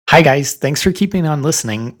Hi, guys. Thanks for keeping on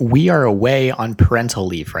listening. We are away on parental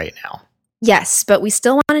leave right now. Yes, but we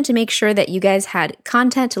still wanted to make sure that you guys had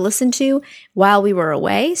content to listen to while we were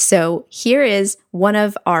away. So here is one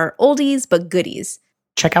of our oldies but goodies.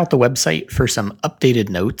 Check out the website for some updated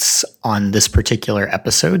notes on this particular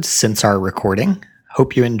episode since our recording.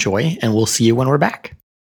 Hope you enjoy, and we'll see you when we're back.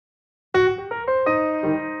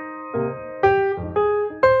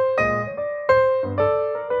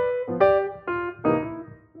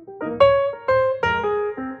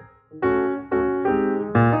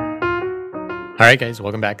 All right, guys,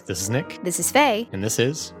 welcome back. This is Nick. This is Faye. And this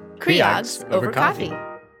is Creogs over coffee.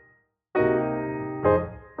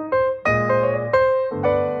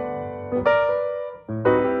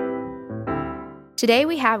 Today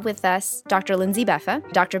we have with us Dr. Lindsay Beffa.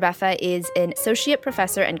 Dr. Beffa is an associate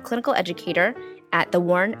professor and clinical educator at the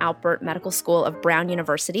Warren Alpert Medical School of Brown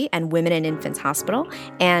University and Women and Infants Hospital,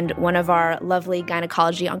 and one of our lovely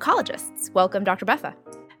gynecology oncologists. Welcome, Dr. Beffa.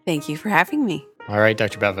 Thank you for having me. All right,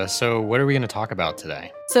 Dr. Beffa. So what are we going to talk about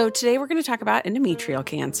today? So today we're going to talk about endometrial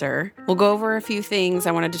cancer. We'll go over a few things.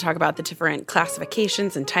 I wanted to talk about the different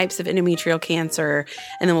classifications and types of endometrial cancer,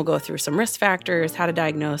 and then we'll go through some risk factors, how to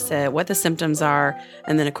diagnose it, what the symptoms are,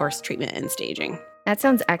 and then, of course, treatment and staging. That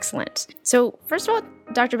sounds excellent. So first of all,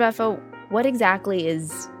 Dr. Beffa, what exactly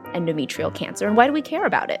is endometrial cancer, and why do we care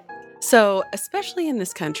about it? So, especially in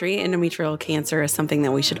this country, endometrial cancer is something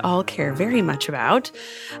that we should all care very much about.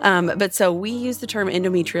 So we use the term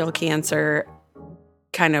endometrial cancer,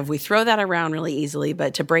 we throw that around really easily,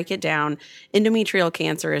 but to break it down, endometrial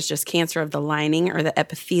cancer is just cancer of the lining or the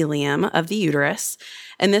epithelium of the uterus.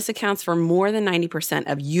 And this accounts for more than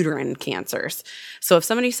 90% of uterine cancers. So if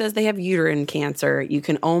somebody says they have uterine cancer, you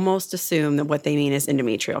can almost assume that what they mean is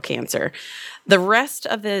endometrial cancer. The rest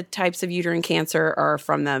of the types of uterine cancer are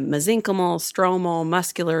from the mesenchymal, stromal,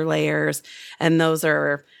 muscular layers, and those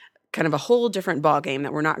are kind of a whole different ballgame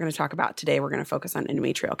that we're not going to talk about today. We're going to focus on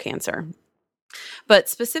endometrial cancer. But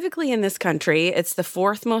specifically in this country, it's the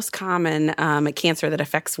fourth most common cancer that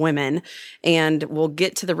affects women. And we'll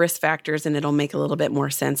get to the risk factors and it'll make a little bit more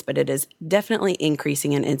sense, but it is definitely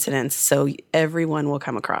increasing in incidence. So everyone will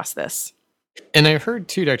come across this. And I've heard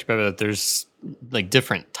too, Dr. Beffa, that there's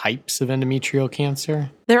different types of endometrial cancer.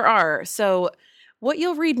 There are. So what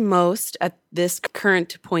you'll read most at this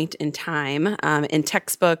current point in time in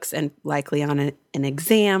textbooks and likely on an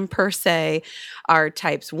exam per se are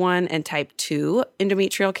types 1 and type 2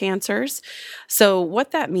 endometrial cancers. So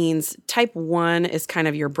what that means, type 1 is kind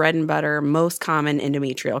of your bread and butter, most common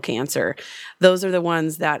endometrial cancer. Those are the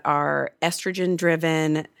ones that are estrogen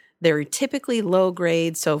driven. They're typically low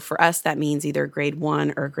grade. So for us, that means either grade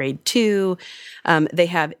 1 or grade 2. They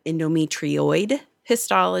have endometrioid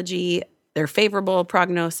histology. They're favorable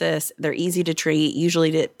prognosis. They're easy to treat,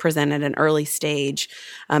 usually to present at an early stage.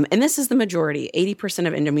 And this is the majority. 80%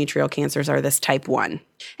 of endometrial cancers are this type 1.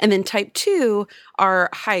 And then type 2 are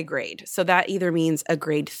high grade. So that either means a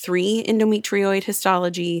grade 3 endometrioid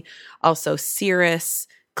histology, also serous,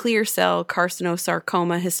 clear cell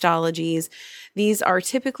carcinosarcoma histologies. These are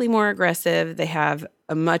typically more aggressive. They have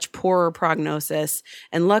a much poorer prognosis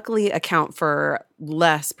and luckily account for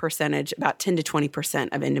less percentage, about 10 to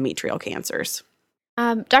 20% of endometrial cancers.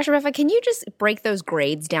 Dr. Beffa, can you just break those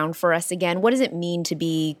grades down for us again? What does it mean to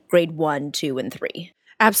be grade 1, 2, and 3?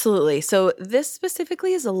 Absolutely. So this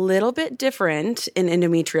specifically is a little bit different in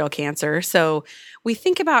endometrial cancer. So we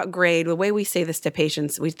think about grade, the way we say this to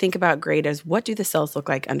patients, we think about grade as what do the cells look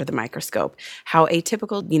like under the microscope? How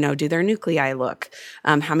atypical, do their nuclei look?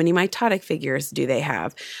 How many mitotic figures do they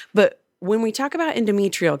have? But when we talk about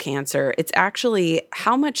endometrial cancer, it's actually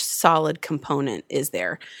how much solid component is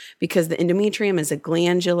there, because the endometrium is a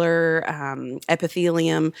glandular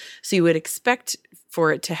epithelium, so you would expect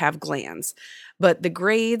for it to have glands. But the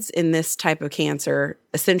grades in this type of cancer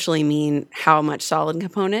essentially mean how much solid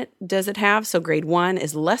component does it have. So grade 1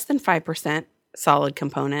 is less than 5% solid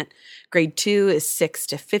component. Grade 2 is 6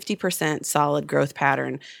 to 50% solid growth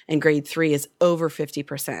pattern. And grade 3 is over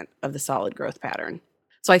 50% of the solid growth pattern.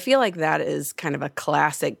 So I feel like that is kind of a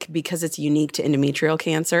classic because it's unique to endometrial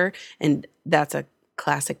cancer. And that's a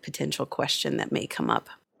classic potential question that may come up.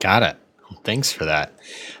 Got it. Thanks for that.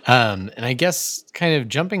 And I guess kind of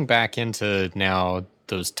jumping back into now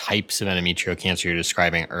those types of endometrial cancer you're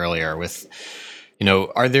describing earlier with,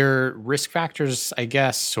 are there risk factors, I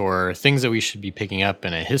guess, or things that we should be picking up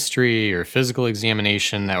in a history or physical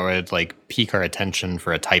examination that would pique our attention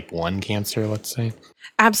for a type 1 cancer, let's say?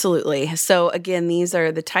 Absolutely. So again, these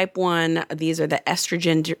are the type 1, these are the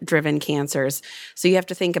estrogen-driven cancers. So you have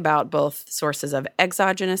to think about both sources of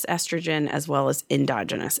exogenous estrogen as well as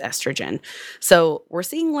endogenous estrogen. So we're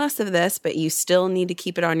seeing less of this, but you still need to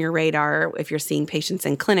keep it on your radar if you're seeing patients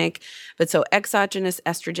in clinic. But so exogenous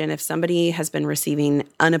estrogen, if somebody has been receiving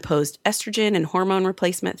unopposed estrogen and hormone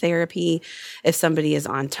replacement therapy, if somebody is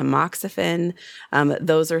on tamoxifen,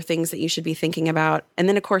 those are things that you should be thinking about. And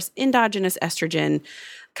then, of course, endogenous estrogen,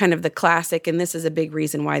 kind of the classic, and this is a big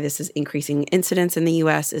reason why this is increasing incidence in the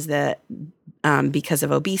U.S., is that because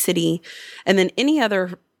of obesity, and then any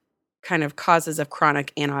other kind of causes of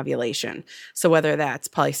chronic anovulation. So whether that's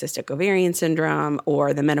polycystic ovarian syndrome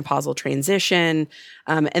or the menopausal transition,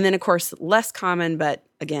 and then, of course, less common, but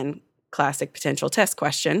again, classic potential test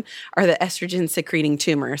question, are the estrogen-secreting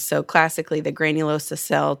tumors. So classically, the granulosa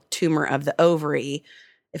cell tumor of the ovary.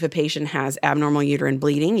 If a patient has abnormal uterine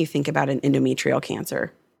bleeding, you think about an endometrial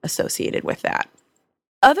cancer associated with that.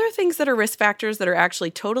 Other things that are risk factors that are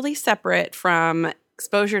actually totally separate from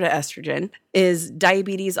exposure to estrogen is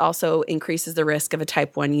diabetes also increases the risk of a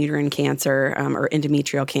type 1 uterine cancer or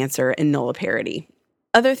endometrial cancer and nulliparity.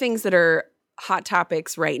 Other things that are hot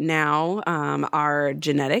topics right now are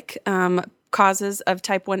genetic causes of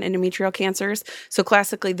type 1 endometrial cancers. So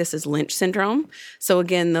classically, this is Lynch syndrome. So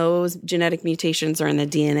again, those genetic mutations are in the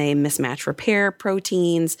DNA mismatch repair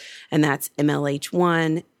proteins, and that's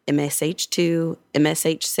MLH1, MSH2,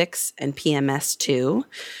 MSH6, and PMS2.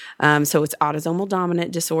 So it's autosomal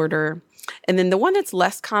dominant disorder. And then the one that's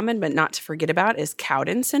less common, but not to forget about, is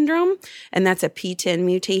Cowden syndrome. And that's a P10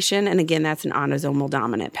 mutation. And again, that's an autosomal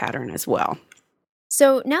dominant pattern as well.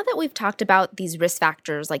 So now that we've talked about these risk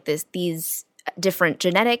factors like these different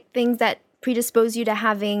genetic things that predispose you to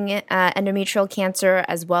having endometrial cancer,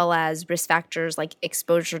 as well as risk factors like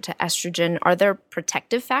exposure to estrogen, are there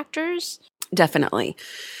protective factors? Definitely.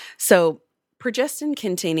 So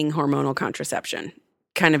progestin-containing hormonal contraception,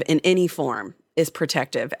 kind of in any form, is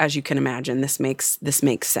protective. As you can imagine, this makes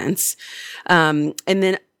sense. And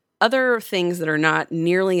then other things that are not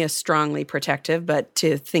nearly as strongly protective, but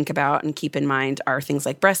to think about and keep in mind, are things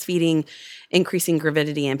like breastfeeding, increasing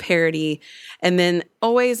gravidity and parity, and then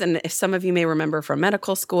always, and if some of you may remember from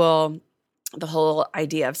medical school, the whole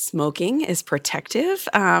idea of smoking is protective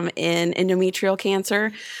in endometrial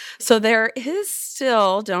cancer. So there is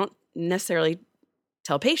still, don't necessarily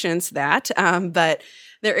tell patients that, but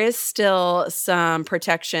there is still some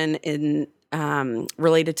protection in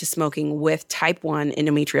related to smoking with type 1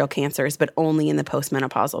 endometrial cancers, but only in the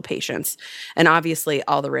postmenopausal patients. And obviously,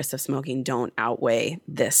 all the risks of smoking don't outweigh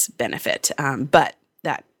this benefit, but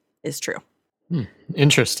that is true.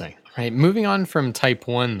 Interesting. Right. Moving on from type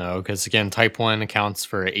 1, though, because again, type 1 accounts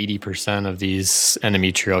for 80% of these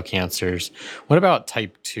endometrial cancers. What about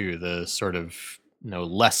type 2, the sort of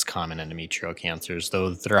less common endometrial cancers, though,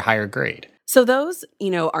 that are higher grade? So those,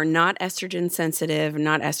 are not estrogen sensitive,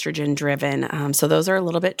 not estrogen driven. So those are a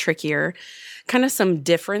little bit trickier. Kind of some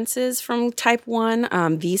differences from type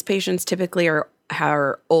 1. These patients typically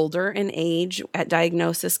are older in age at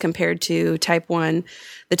diagnosis compared to type 1.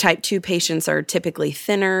 The type 2 patients are typically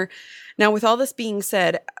thinner. Now, with all this being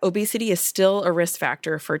said, obesity is still a risk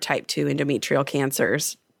factor for type 2 endometrial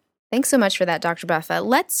cancers. Thanks so much for that, Dr. Beffa.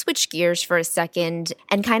 Let's switch gears for a second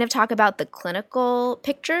and kind of talk about the clinical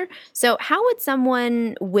picture. So how would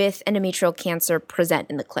someone with endometrial cancer present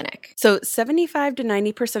in the clinic? So 75 to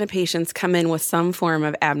 90% of patients come in with some form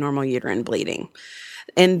of abnormal uterine bleeding.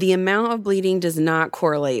 And the amount of bleeding does not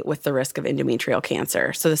correlate with the risk of endometrial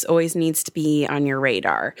cancer. So this always needs to be on your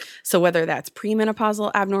radar. So whether that's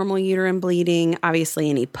premenopausal abnormal uterine bleeding, obviously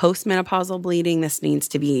any postmenopausal bleeding, this needs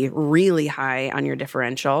to be really high on your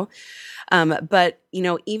differential. But,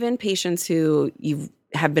 even patients who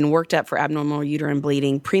have been worked up for abnormal uterine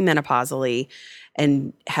bleeding premenopausally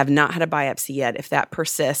and have not had a biopsy yet, if that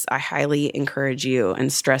persists, I highly encourage you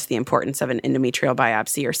and stress the importance of an endometrial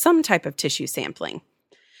biopsy or some type of tissue sampling.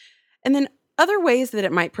 And then other ways that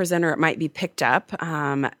it might present or it might be picked up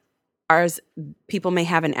are as people may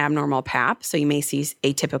have an abnormal pap. So you may see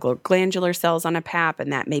atypical glandular cells on a pap,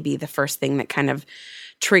 and that may be the first thing that kind of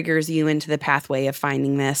triggers you into the pathway of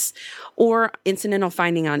finding this, or incidental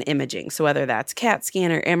finding on imaging. So whether that's CAT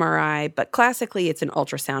scan or MRI, but classically it's an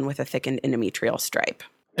ultrasound with a thickened endometrial stripe.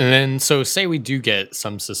 And then, so say we do get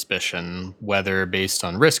some suspicion, whether based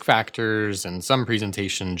on risk factors and some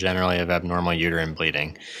presentation generally of abnormal uterine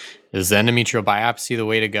bleeding. Is the endometrial biopsy the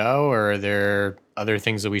way to go, or are there other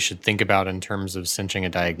things that we should think about in terms of cinching a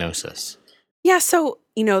diagnosis? Yeah, so,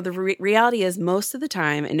 the reality is most of the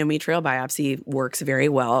time endometrial biopsy works very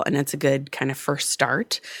well, and it's a good kind of first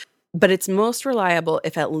start. but it's most reliable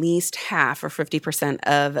if at least half or 50%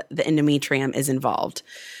 of the endometrium is involved.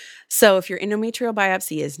 So if your endometrial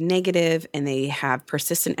biopsy is negative and they have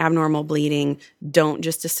persistent abnormal bleeding, don't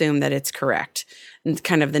just assume that it's correct. And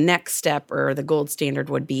kind of the next step or the gold standard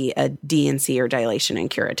would be a DNC or dilation and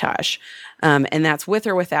curettage. And that's with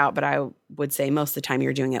or without, but I would say most of the time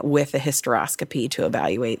you're doing it with a hysteroscopy to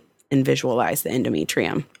evaluate and visualize the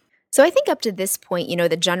endometrium. So I think up to this point,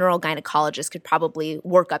 the general gynecologist could probably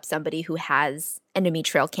work up somebody who has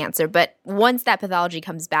endometrial cancer. But once that pathology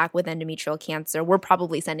comes back with endometrial cancer, we're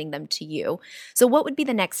probably sending them to you. So what would be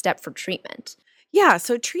the next step for treatment? Yeah,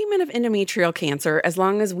 so treatment of endometrial cancer, as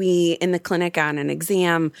long as we in the clinic on an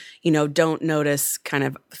exam, don't notice kind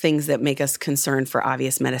of things that make us concerned for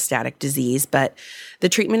obvious metastatic disease, but the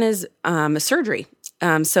treatment is surgery.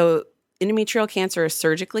 So endometrial cancer is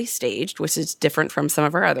surgically staged, which is different from some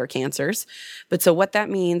of our other cancers. But so what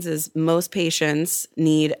that means is most patients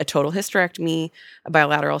need a total hysterectomy, a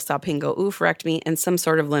bilateral salpingo-oophorectomy, and some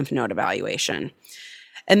sort of lymph node evaluation.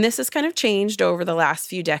 And this has kind of changed over the last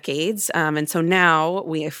few decades. And so now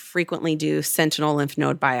we frequently do sentinel lymph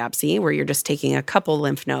node biopsy, where you're just taking a couple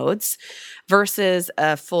lymph nodes, versus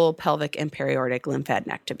a full pelvic and periortic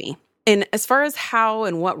lymphadenectomy. And as far as how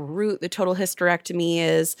and what route the total hysterectomy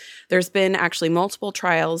is, there's been actually multiple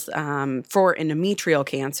trials for endometrial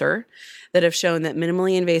cancer that have shown that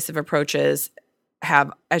minimally invasive approaches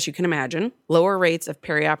have, as you can imagine, lower rates of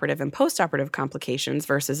perioperative and postoperative complications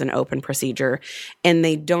versus an open procedure, and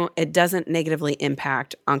it doesn't negatively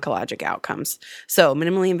impact oncologic outcomes. So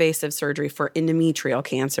minimally invasive surgery for endometrial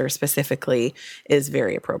cancer specifically is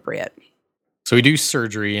very appropriate. So we do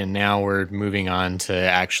surgery, and now we're moving on to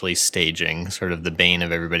actually staging, sort of the bane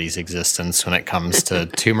of everybody's existence when it comes to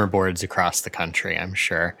tumor boards across the country, I'm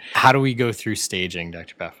sure. How do we go through staging,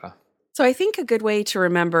 Dr. Beffa? So I think a good way to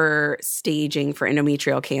remember staging for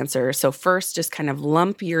endometrial cancer, so first just kind of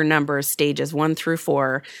lump your numbers, stages 1 through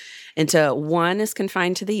 4, into 1 is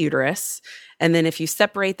confined to the uterus. And then if you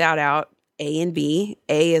separate that out, A and B,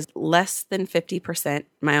 A is less than 50%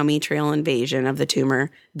 myometrial invasion of the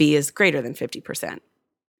tumor, B is greater than 50%.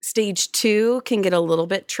 Stage 2 can get a little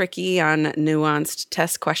bit tricky on nuanced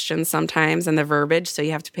test questions sometimes and the verbiage, so you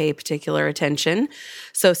have to pay particular attention.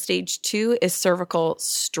 So stage 2 is cervical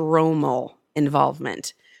stromal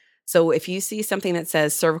involvement. So if you see something that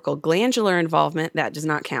says cervical glandular involvement, that does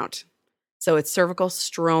not count. So it's cervical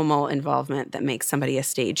stromal involvement that makes somebody a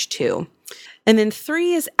stage 2. And then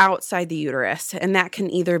 3 is outside the uterus, and that can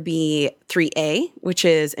either be 3A, which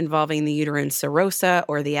is involving the uterine serosa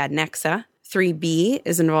or the adnexa. 3B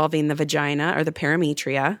is involving the vagina or the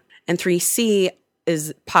parametria, and 3C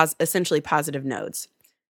is essentially positive nodes.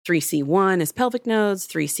 3C1 is pelvic nodes,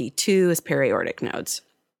 3C2 is periortic nodes.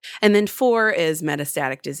 And then 4 is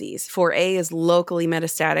metastatic disease. 4A is locally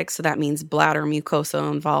metastatic, so that means bladder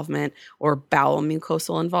mucosal involvement or bowel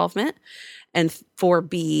mucosal involvement. And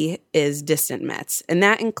 4B is distant mets. And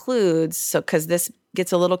that includes, because this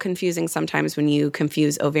gets a little confusing sometimes when you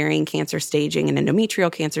confuse ovarian cancer staging and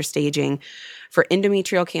endometrial cancer staging. For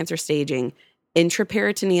endometrial cancer staging,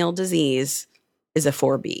 intraperitoneal disease is a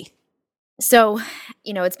 4B. So,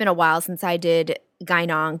 it's been a while since I did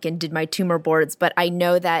gyn-onc and did my tumor boards, but I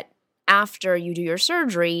know that after you do your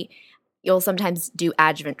surgery, you'll sometimes do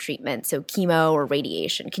adjuvant treatment, so chemo or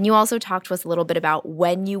radiation. Can you also talk to us a little bit about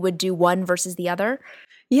when you would do one versus the other?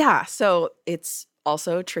 Yeah, so it's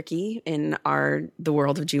also tricky in the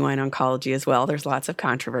world of GYN oncology as well. There's lots of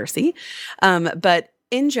controversy. But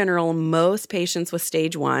in general, most patients with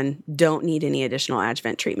stage 1 don't need any additional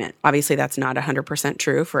adjuvant treatment. Obviously, that's not 100%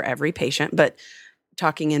 true for every patient, but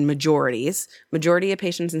talking in majority of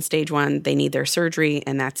patients in stage 1, they need their surgery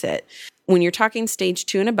and that's it. When you're talking stage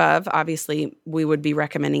 2 and above, obviously, we would be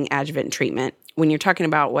recommending adjuvant treatment. When you're talking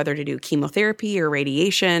about whether to do chemotherapy or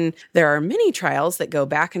radiation, there are many trials that go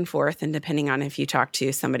back and forth, and depending on if you talk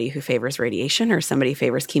to somebody who favors radiation or somebody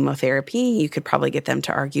favors chemotherapy, you could probably get them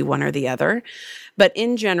to argue one or the other. But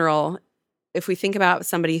in general, if we think about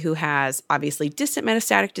somebody who has obviously distant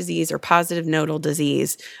metastatic disease or positive nodal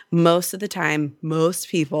disease, most of the time, most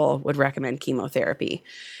people would recommend chemotherapy.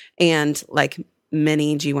 And like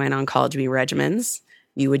many GYN oncology regimens,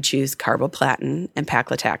 you would choose carboplatin and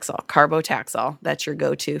paclitaxel. Carbotaxol, that's your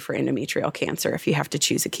go-to for endometrial cancer if you have to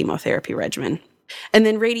choose a chemotherapy regimen. And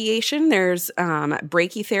then radiation, there's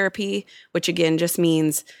brachytherapy, which again just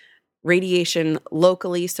means radiation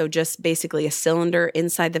locally, so just basically a cylinder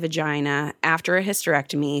inside the vagina after a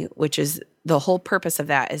hysterectomy, which is the whole purpose of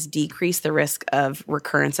that is decrease the risk of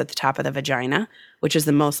recurrence at the top of the vagina, which is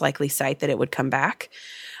the most likely site that it would come back.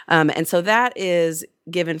 And so that is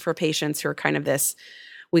given for patients who are kind of this,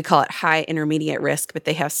 We call it high intermediate risk, but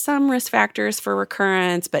they have some risk factors for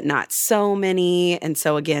recurrence, but not so many. And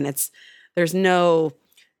so again, there's no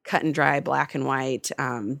cut and dry, black and white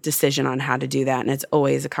decision on how to do that. And it's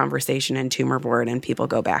always a conversation in tumor board and people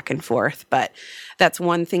go back and forth. But that's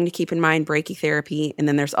one thing to keep in mind, brachytherapy. And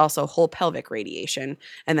then there's also whole pelvic radiation,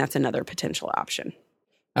 and that's another potential option.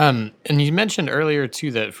 And you mentioned earlier too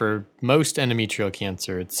that for most endometrial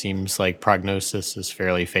cancer, it seems like prognosis is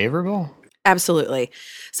fairly favorable. Absolutely.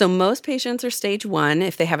 So most patients are stage 1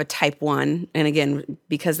 if they have a type 1. And again,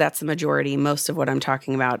 because that's the majority, most of what I'm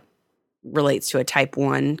talking about relates to a type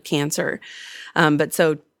 1 cancer. But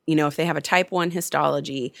so, if they have a type 1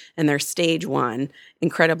 histology and they're stage 1,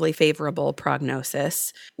 incredibly favorable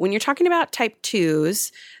prognosis. When you're talking about type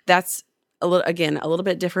 2s, that's a little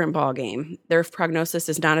bit different ballgame. Their prognosis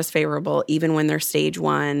is not as favorable even when they're stage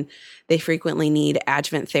 1. They frequently need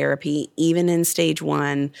adjuvant therapy even in stage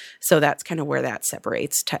 1. So that's kind of where that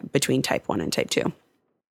separates between type 1 and type 2.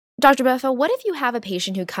 Dr. Beffa, what if you have a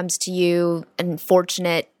patient who comes to you,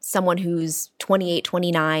 unfortunate, someone who's 28,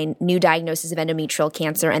 29, new diagnosis of endometrial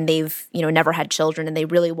cancer, and they've, never had children and they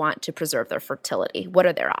really want to preserve their fertility? What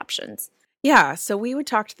are their options? Yeah, so we would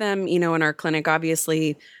talk to them, in our clinic.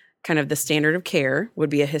 Obviously, kind of the standard of care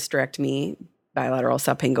would be a hysterectomy, bilateral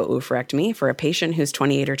subpingo oophorectomy. For a patient who's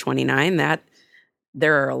 28 or 29, that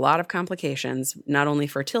there are a lot of complications, not only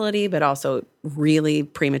fertility, but also really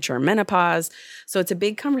premature menopause. So it's a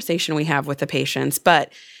big conversation we have with the patients.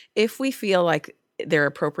 But if we feel like they're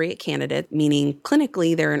appropriate candidate, meaning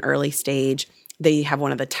clinically they're an early stage, they have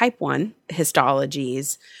one of the type 1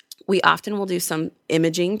 histologies, we often will do some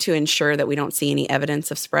imaging to ensure that we don't see any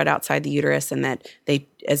evidence of spread outside the uterus and that they,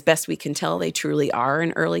 as best we can tell, they truly are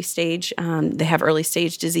an early stage. They have early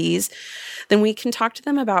stage disease. Then we can talk to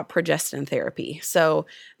them about progestin therapy. So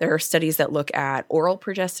there are studies that look at oral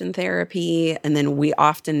progestin therapy, and then we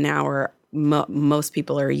often now are most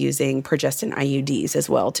people are using progestin IUDs as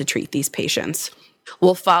well to treat these patients.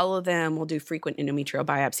 We'll follow them. We'll do frequent endometrial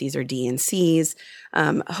biopsies or DNCs.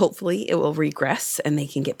 Hopefully, it will regress and they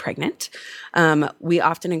can get pregnant. We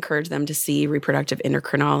often encourage them to see reproductive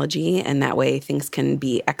endocrinology, and that way things can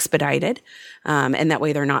be expedited. And that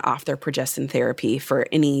way they're not off their progestin therapy for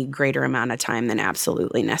any greater amount of time than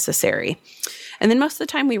absolutely necessary. And then most of the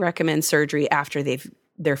time, we recommend surgery after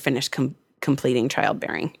they're finished completing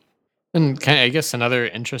childbearing. And I guess another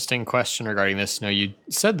interesting question regarding this, you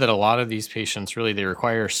said that a lot of these patients they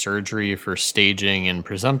require surgery for staging and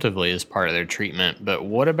presumptively as part of their treatment. But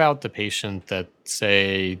what about the patient that,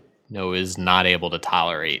 say, is not able to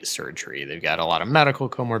tolerate surgery? They've got a lot of medical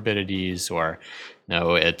comorbidities, or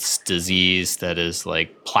it's disease that is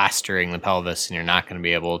like plastering the pelvis and you're not going to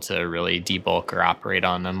be able to really debulk or operate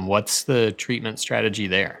on them. What's the treatment strategy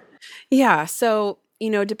there? Yeah. So,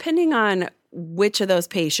 depending on which of those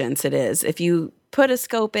patients it is, if you put a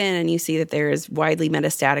scope in and you see that there is widely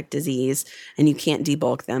metastatic disease and you can't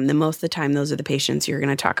debulk them, then most of the time those are the patients you're going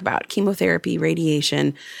to talk about: chemotherapy,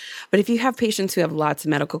 radiation. But if you have patients who have lots of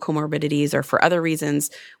medical comorbidities or for other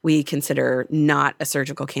reasons we consider not a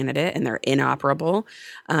surgical candidate and they're inoperable,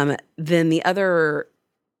 then the other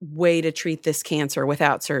way to treat this cancer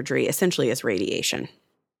without surgery essentially is radiation.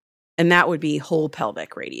 And that would be whole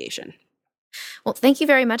pelvic radiation. Well, thank you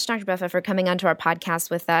very much, Dr. Beffa, for coming onto our podcast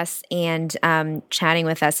with us and chatting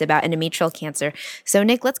with us about endometrial cancer. So,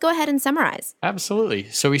 Nick, let's go ahead and summarize. Absolutely.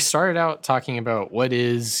 So we started out talking about what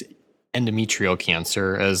is endometrial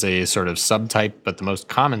cancer as a sort of subtype, but the most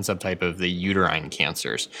common subtype of the uterine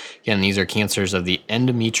cancers. Again, these are cancers of the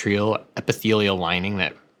endometrial epithelial lining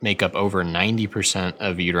that make up over 90%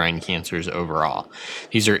 of uterine cancers overall.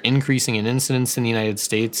 These are increasing in incidence in the United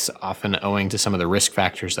States, often owing to some of the risk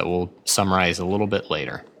factors that we'll summarize a little bit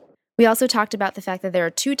later. We also talked about the fact that there are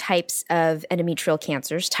two types of endometrial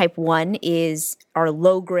cancers. Type 1 is our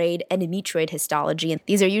low-grade endometrioid histology, and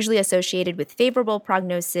these are usually associated with favorable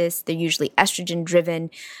prognosis. They're usually estrogen-driven,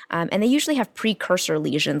 and they usually have precursor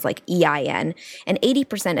lesions like EIN. And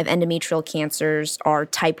 80% of endometrial cancers are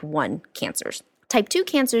type 1 cancers. Type 2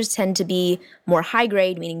 cancers tend to be more high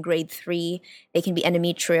grade, meaning grade 3. They can be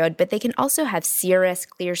endometrioid, but they can also have serous,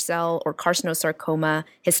 clear cell, or carcinosarcoma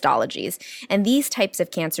histologies. And these types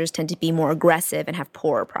of cancers tend to be more aggressive and have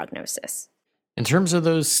poorer prognosis. In terms of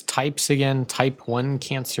those types, again, type 1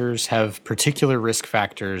 cancers have particular risk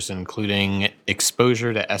factors, including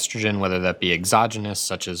exposure to estrogen, whether that be exogenous,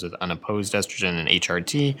 such as with unopposed estrogen and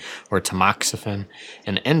HRT, or tamoxifen,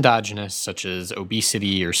 and endogenous, such as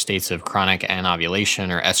obesity or states of chronic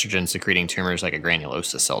anovulation or estrogen secreting tumors like a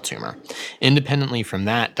granulosa cell tumor. Independently from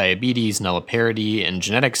that, diabetes, nulliparity, and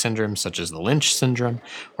genetic syndromes such as the Lynch syndrome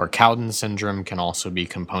or Cowden syndrome can also be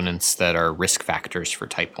components that are risk factors for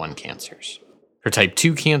type 1 cancers. For type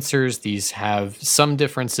 2 cancers, these have some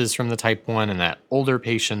differences from the type 1 in that older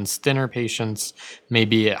patients, thinner patients may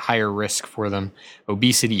be at higher risk for them.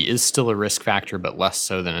 Obesity is still a risk factor, but less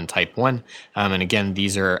so than in type 1. And again,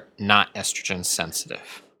 these are not estrogen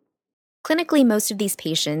sensitive. Clinically, most of these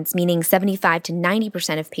patients, meaning 75 to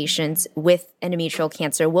 90% of patients with endometrial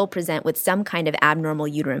cancer, will present with some kind of abnormal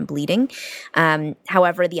uterine bleeding.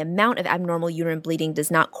 However, the amount of abnormal uterine bleeding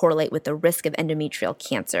does not correlate with the risk of endometrial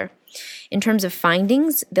cancer. In terms of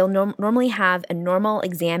findings, they'll normally have a normal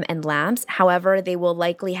exam and labs. However, they will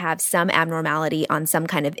likely have some abnormality on some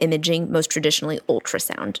kind of imaging, most traditionally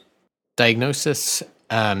ultrasound. Diagnosis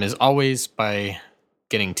is always by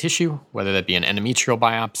getting tissue, whether that be an endometrial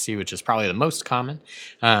biopsy, which is probably the most common,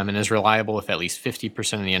 and is reliable if at least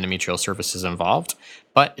 50% of the endometrial surface is involved.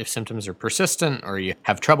 But if symptoms are persistent or you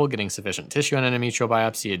have trouble getting sufficient tissue on endometrial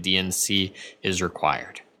biopsy, a DNC is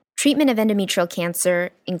required. Treatment of endometrial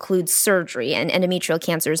cancer includes surgery, and endometrial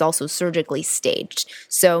cancer is also surgically staged.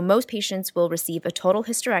 So most patients will receive a total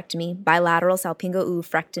hysterectomy, bilateral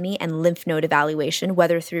salpingo-oophorectomy, and lymph node evaluation,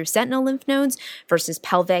 whether through sentinel lymph nodes versus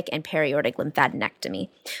pelvic and periaortic lymphadenectomy.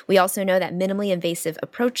 We also know that minimally invasive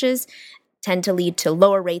approaches tend to lead to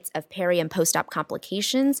lower rates of peri- and post-op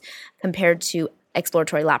complications compared to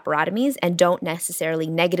exploratory laparotomies and don't necessarily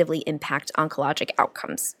negatively impact oncologic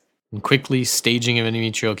outcomes. And quickly, staging of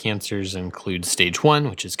endometrial cancers includes stage 1,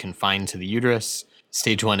 which is confined to the uterus.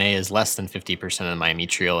 Stage 1A is less than 50% of the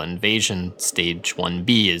myometrial invasion. Stage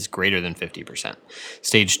 1B is greater than 50%.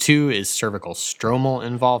 Stage 2 is cervical stromal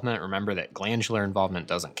involvement. Remember that glandular involvement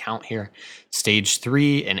doesn't count here. Stage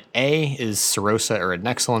 3 and A is serosa or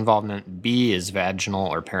adnexal involvement. B is vaginal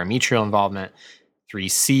or perimetrial involvement.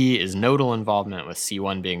 3C is nodal involvement, with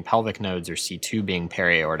C1 being pelvic nodes or C2 being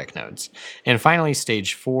periaortic nodes. And finally,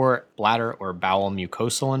 stage 4, bladder or bowel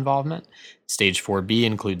mucosal involvement. Stage 4B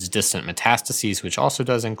includes distant metastases, which also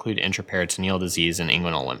does include intraperitoneal disease and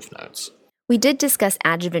inguinal lymph nodes. We did discuss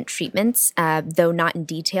adjuvant treatments, though not in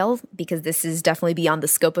detail, because this is definitely beyond the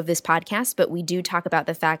scope of this podcast, but we do talk about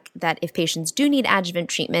the fact that if patients do need adjuvant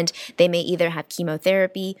treatment, they may either have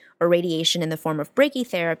chemotherapy or radiation in the form of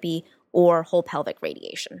brachytherapy or whole pelvic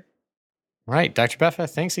radiation. Right. Dr. Beffa,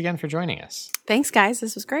 thanks again for joining us. Thanks, guys.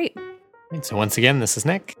 This was great. And so once again, this is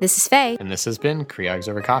Nick. This is Faye. And this has been Creogs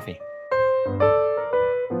Over Coffee.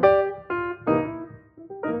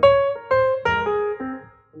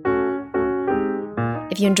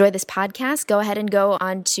 If you enjoy this podcast, go ahead and go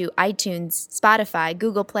on to iTunes, Spotify,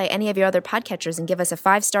 Google Play, any of your other podcatchers, and give us a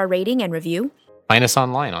 5-star rating and review. Find us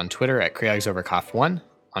online on Twitter at CreogsOverCoff1,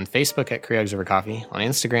 on Facebook at Creogs Over Coffee, on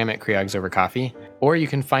Instagram at Creogs Over Coffee, or you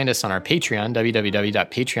can find us on our Patreon,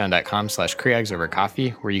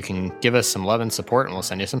 www.patreon.com/CreogsOverCoffee, where you can give us some love and support and we'll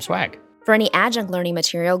send you some swag. For any adjunct learning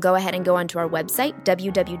material, go ahead and go onto our website,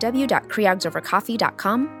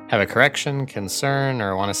 www.creogsovercoffee.com. Have a correction, concern,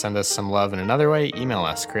 or want to send us some love in another way, email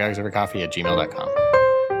us, creogsovercoffee@gmail.com.